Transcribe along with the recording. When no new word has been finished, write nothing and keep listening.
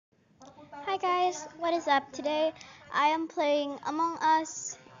guys, what is up? Today I am playing Among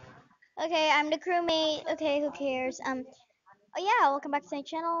Us. Okay, I'm the crewmate. Okay, who cares? Oh yeah, welcome back to my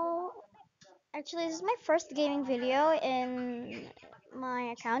channel. Actually, this is my first gaming video in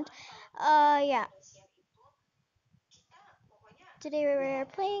my account. Yeah. Today we're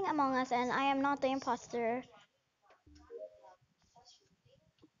playing Among Us and I am not the imposter.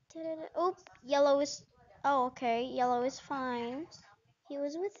 Oh, yellow is. Oh, okay, yellow is fine. He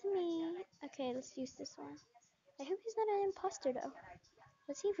was with me. Okay, let's use this one. I hope he's not an imposter though.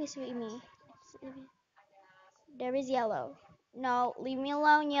 Let's see if he's with me. There is yellow. No, leave me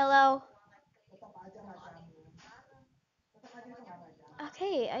alone, yellow.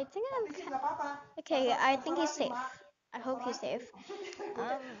 Okay, I think okay, I think he's safe. I hope he's safe.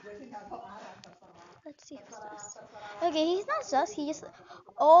 Um, let's see who's sus. Okay, he's not sus. He just.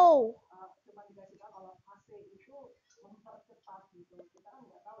 Oh,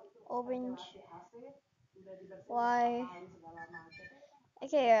 orange. Why?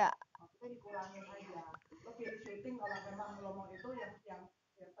 Okay.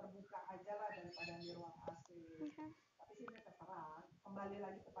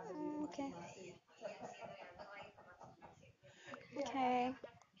 Okay. Okay.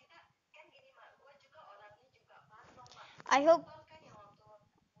 I hope.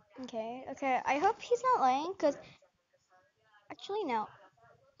 Okay. Okay. I hope he's not lying, cause actually no.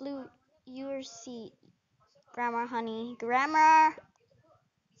 Blue, your seat. Grammar, honey. Grammar.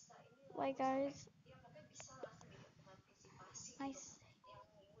 Why, guys? Nice.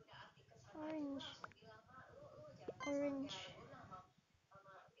 Orange. Orange.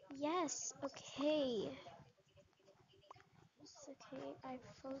 Yes. Okay. It's okay. I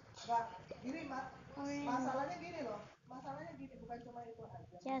vote. Orange.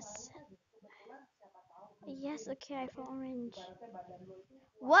 Yes. Yes. Okay. I vote orange.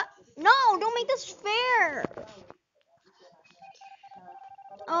 What? No! Don't make this fair.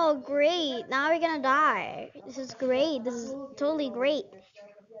 Oh, great. Now we're gonna die. This is great. This is totally great.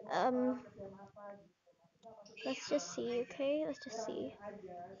 Um, let's just see, okay? Let's just see.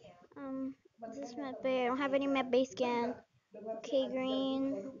 This is map base. I don't have any map base scan. Okay,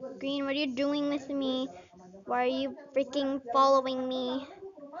 green. Green, what are you doing with me? Why are you freaking following me?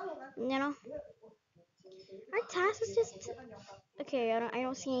 You know? Our task is just okay. I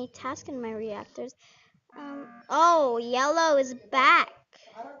don't see any task in my reactors. Oh, yellow is back.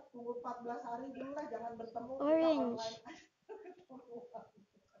 Orange.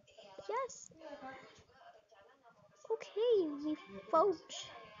 Yes. Okay, we vote.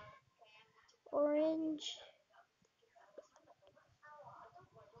 Orange.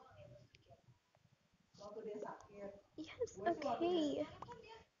 Yes, okay.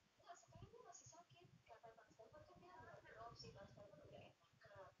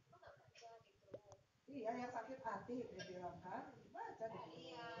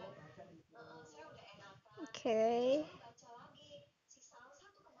 Okay.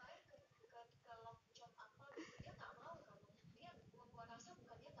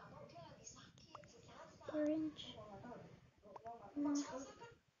 Orange. No.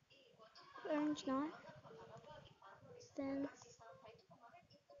 Orange not. Then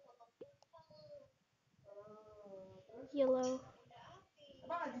yellow.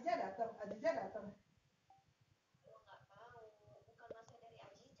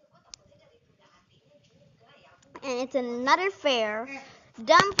 And it's another fair.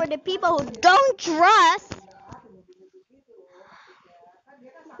 Done for the people who don't trust.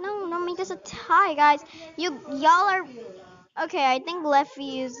 No, don't make this a tie, guys. Y'all are okay. I think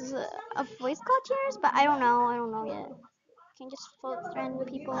Leffy is a voice call cheers, but I don't know. I don't know yet. Can just vote random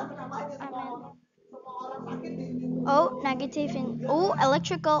people. I'm in. Oh, negative in. Oh,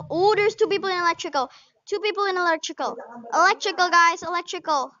 electrical. Oh, there's two people in electrical. Two people in electrical. Electrical, guys.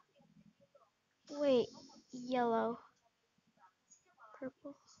 Electrical. Wait, yellow,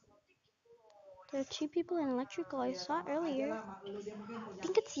 purple. There are two people in electrical. I saw it earlier. I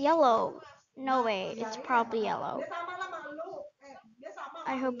think it's yellow. No way. It's probably yellow.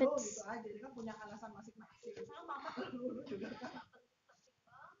 I hope it's.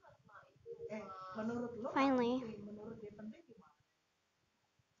 Finally.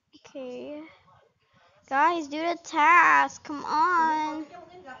 Okay. Guys, do the task. Come on.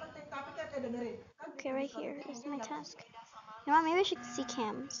 Okay, right here is my task. You know what? Maybe I should see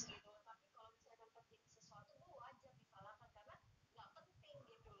cams.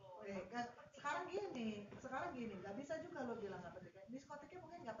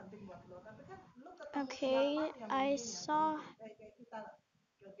 Okay, I saw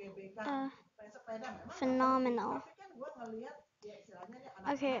phenomenal.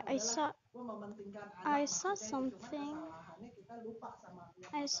 Okay, I saw something.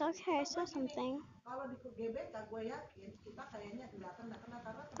 I saw something.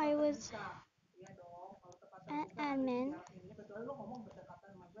 I was at admin.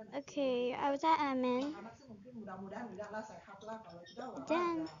 Okay, I was at admin.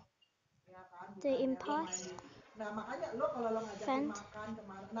 Then the imposter went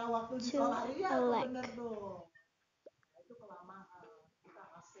to elect.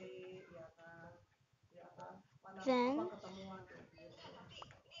 Then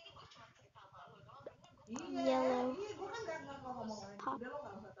yellow pop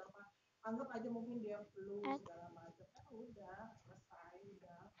at.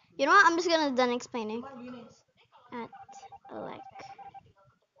 You know what? I'm just gonna done explaining. At elect.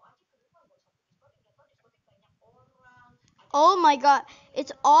 Oh my god,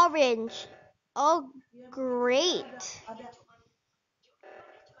 it's orange. Oh, great.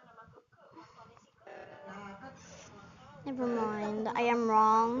 Never mind, I am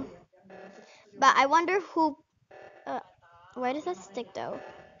wrong. But I wonder who. Why does that stick though?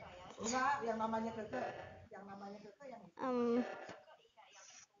 Um.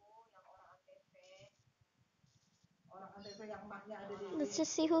 Let's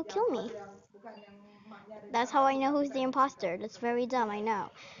just see who killed me. That's how I know who's the imposter. That's very dumb, I know.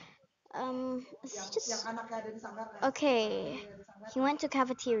 Let's just. Okay. He went to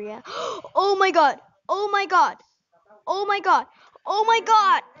cafeteria. Oh my god! Oh my god! Oh my god! Oh my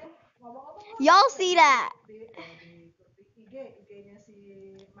god! Y'all see that?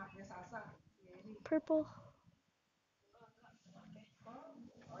 Purple.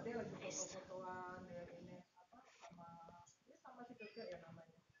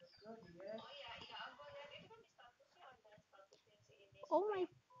 Oh my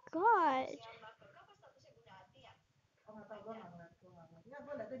god.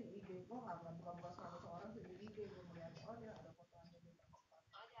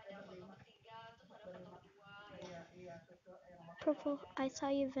 Purple, I saw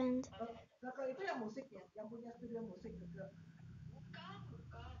you vent.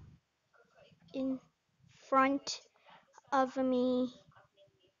 In front of me.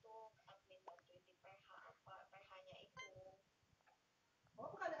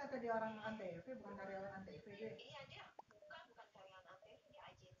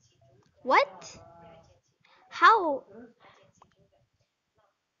 What? How?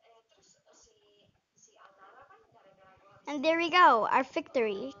 And there we go, our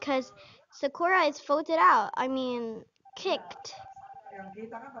victory. Because Sakura is voted out. I mean, kicked.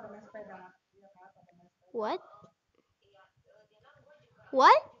 What?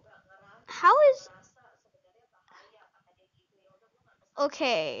 What? How is.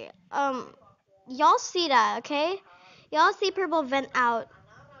 Okay, y'all see that, okay? Y'all see purple vent out.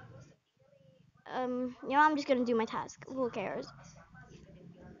 You know, I'm just gonna do my task. Who cares?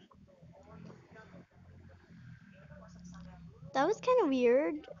 That was kind of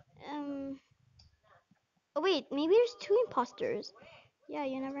weird. Oh wait, maybe there's two imposters. Yeah,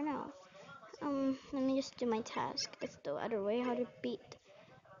 you never know. Let me just do my task. It's the other way how to beat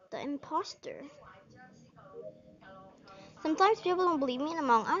the imposter. Sometimes people don't believe me in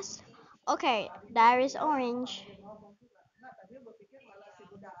Among Us. Okay, that is orange.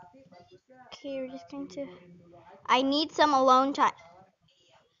 Okay, we're just going to. I need some alone time.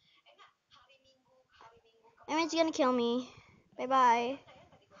 Emily's gonna kill me. Bye bye.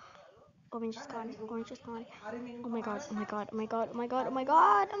 Orange is gone. Orange is gone. Oh my god. Oh my god. Oh my god. Oh my god. Oh my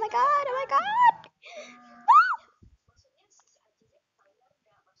god. Oh my god. Oh my god.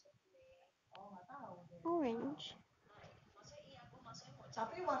 Orange.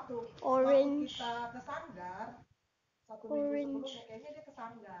 Orange. Orange.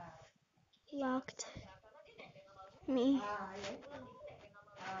 Locked me.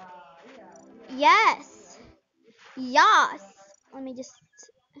 Yes. Yes. Let me just.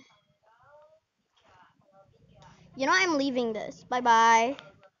 You know, I'm leaving this. Bye bye.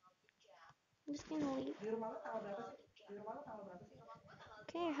 I'm just gonna leave.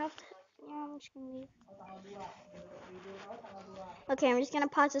 Okay, I have to. Yeah, I'm just gonna leave. Okay, I'm just gonna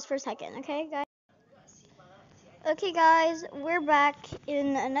pause this for a second. Okay, guys. Okay, guys, we're back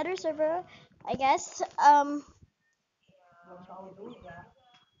in another server, I guess.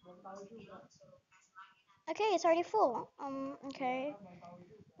 Okay, it's already full. Okay.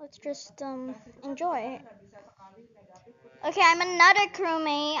 Let's just enjoy. Okay, I'm another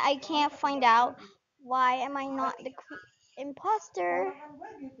crewmate. I can't find out why am I not the imposter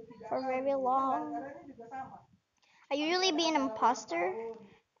for very long. I usually be an imposter.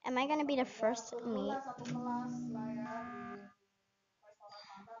 Am I gonna be the first to meet?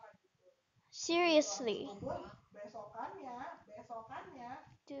 Seriously.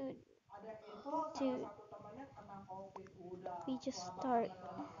 Dude, dude, we just start.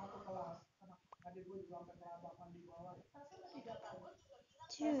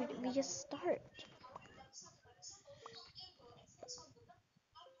 Dude, we just start.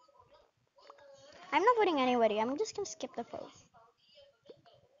 I'm not voting anybody. I'm just gonna skip the vote.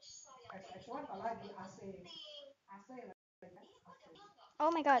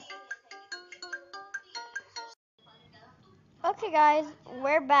 Oh my god. Okay, guys,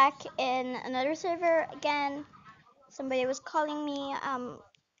 we're back in another server again. Somebody was calling me. I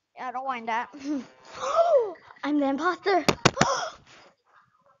don't want that. I'm the imposter.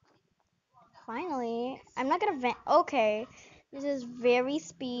 Finally, I'm not gonna vent. Okay, this is very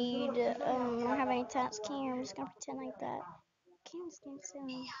speed. I don't have any task here. I'm just gonna pretend like that. Okay, I'm just gonna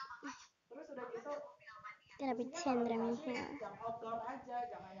pretend that I'm in here.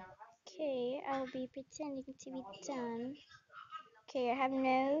 Okay, I'll be pretending to be done. Okay, I have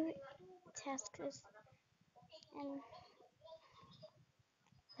no tasks, and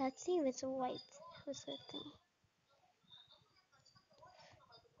let's see if it's white. What's that thing?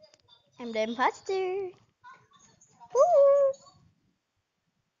 I'm the imposter. Woo!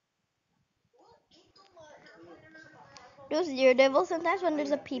 Those daredevils sometimes when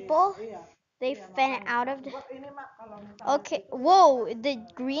there's a people, they fan out of the. Okay, whoa! The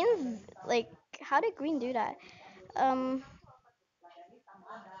green, like, how did green do that? Um.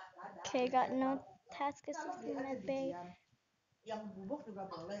 Okay, got no task assistant med bay.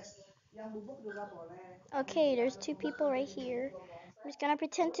 Okay, there's two people right here. I'm just gonna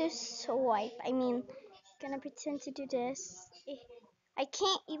pretend to swipe. Gonna pretend to do this. I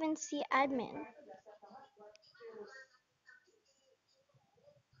can't even see admin.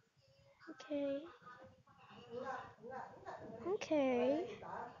 Okay. Okay.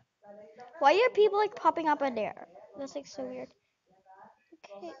 Why are people like popping up in there? That's like so weird.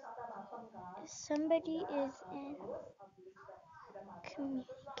 Okay. Somebody is in communications.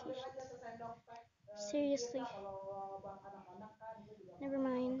 Seriously. Never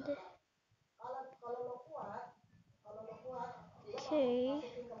mind. Okay.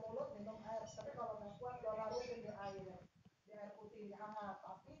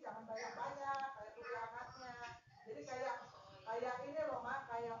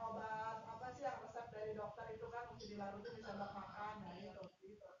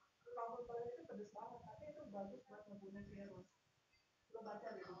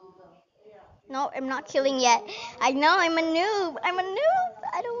 No, I'm not killing yet. I know I'm a noob. I'm a noob.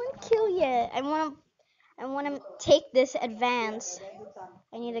 I don't want to kill yet. I want to take this advance.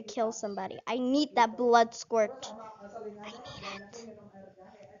 I need to kill somebody. I need that blood squirt. I need it.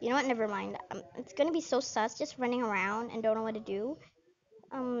 You know what? Never mind. It's gonna be so sus just running around and don't know what to do.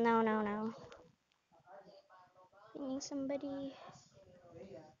 No, no, no. I need somebody.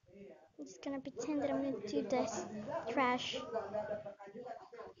 I'm just gonna pretend that I'm gonna do this trash.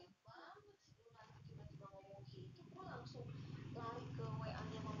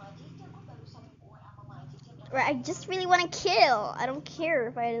 Right, I just really want to kill. I don't care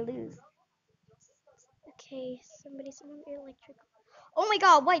if I lose. Okay, somebody's on the electric. Oh my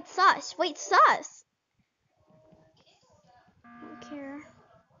god, white sus. Wait, sus. I don't care.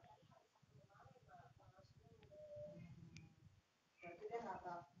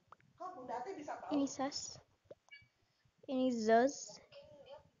 Any sus? Any zuz?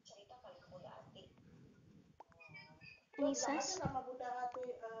 Any sus?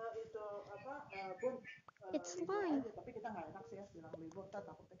 It's slime. I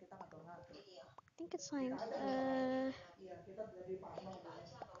think it's slime.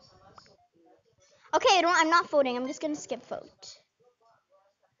 Okay, I'm not voting. I'm just gonna skip vote.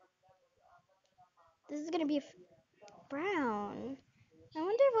 This is gonna be brown. I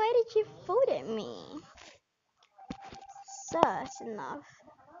wonder why did you vote at me? Sus enough.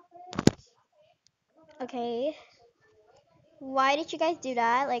 Okay. Why did you guys do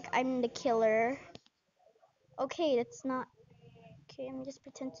that? Like, I'm the killer. Okay, that's not. Okay, I'm just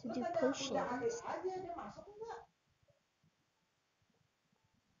pretend to do potions.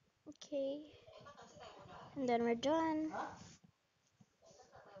 Okay. And then we're done.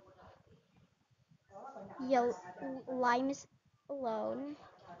 Yellow lime is alone.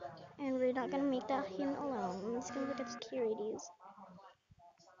 And we're not gonna make that him alone. I'm just gonna look at securities.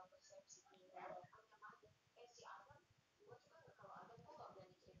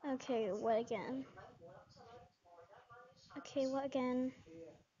 Okay, what again? Okay, what again?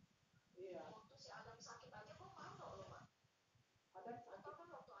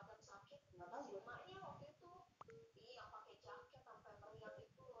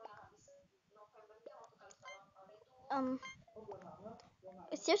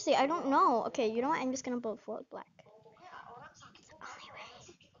 Seriously, I don't know. Okay, you know what? I'm just gonna vote for black. It's the only way.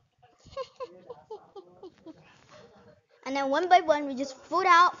 And then one by one, we just vote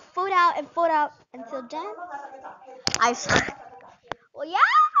out, and vote out until then. I suck. Well, yeah.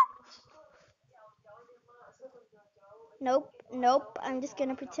 Nope. I'm just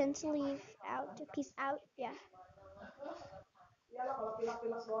gonna pretend to leave out. Peace out. Yeah.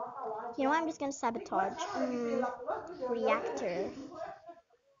 You know what? I'm just gonna sabotage. Reactor.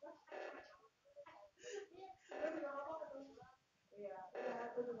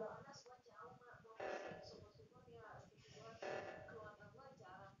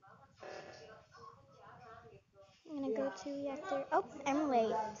 I'm gonna go to reactor. Oh, I'm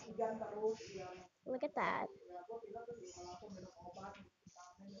late. Look at that.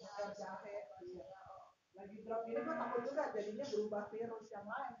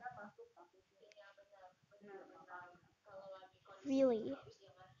 Really?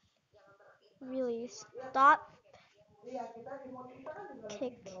 Really? Stop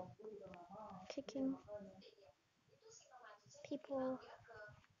kicking people.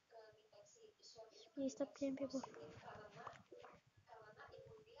 Please stop kicking people.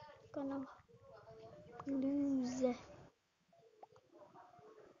 Gonna lose.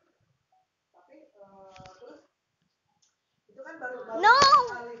 No!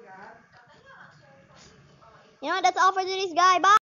 You know what? That's all for today's guy. Bye!